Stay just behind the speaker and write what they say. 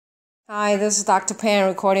Hi, this is Dr. Pan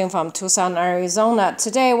recording from Tucson, Arizona.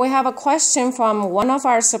 Today we have a question from one of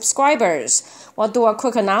our subscribers. We'll do a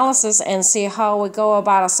quick analysis and see how we go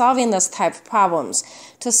about solving this type of problems.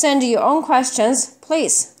 To send your own questions,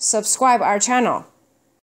 please subscribe our channel.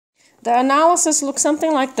 The analysis looks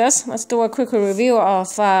something like this. Let's do a quick review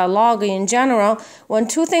of log in general. When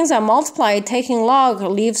two things are multiplied, taking log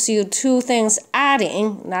leaves you two things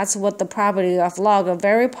adding. That's what the property of log, a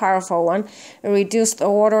very powerful one. It reduces the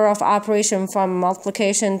order of operation from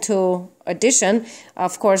multiplication to addition.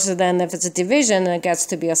 Of course, then if it's a division, it gets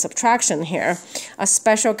to be a subtraction here. A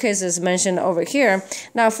special case is mentioned over here.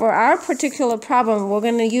 Now, for our particular problem, we're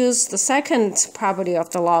going to use the second property of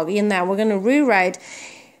the log in that we're going to rewrite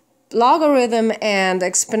logarithm and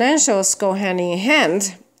exponentials go hand in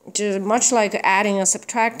hand, just much like adding and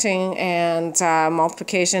subtracting and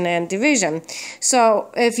multiplication and division. So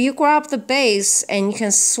if you grab the base and you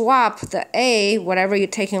can swap the a, whatever you're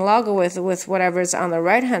taking log with whatever is on the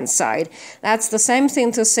right hand side, that's the same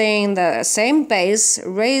thing to saying the same base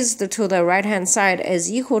raised to the right hand side is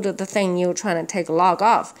equal to the thing you're trying to take log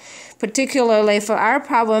of. Particularly for our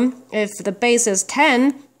problem, if the base is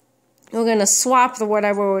 10, we're going to swap the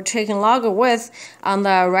whatever we're taking log with on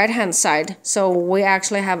the right hand side. So we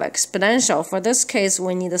actually have exponential. For this case,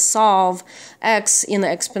 we need to solve x in the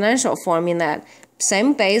exponential form in that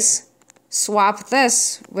same base, swap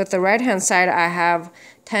this with the right hand side. I have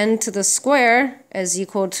 10 to the square is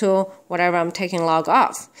equal to whatever I'm taking log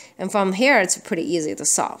of. And from here, it's pretty easy to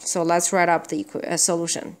solve. So let's write up the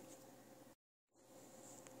solution.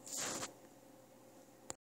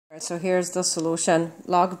 So here's the solution.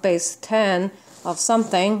 Log base 10 of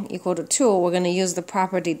something equal to 2. We're going to use the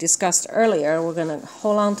property discussed earlier. We're going to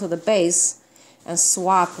hold on to the base and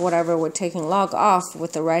swap whatever we're taking log off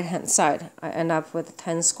with the right hand side. I end up with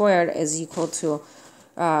 10 squared is equal to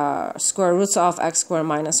square roots of x squared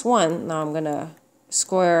minus 1. Now I'm going to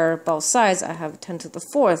square both sides. I have 10 to the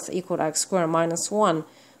 4th equal to x squared minus 1.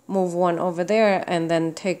 Move 1 over there and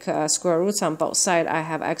then take square roots on both sides. I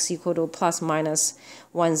have x equal to plus minus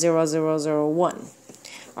 10001.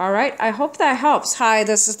 Alright, I hope that helps. Hi,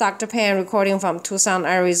 this is Dr. Pan recording from Tucson,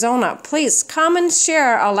 Arizona. Please comment,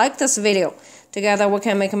 share, or like this video. Together we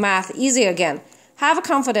can make math easy again. Have a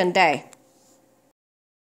confident day.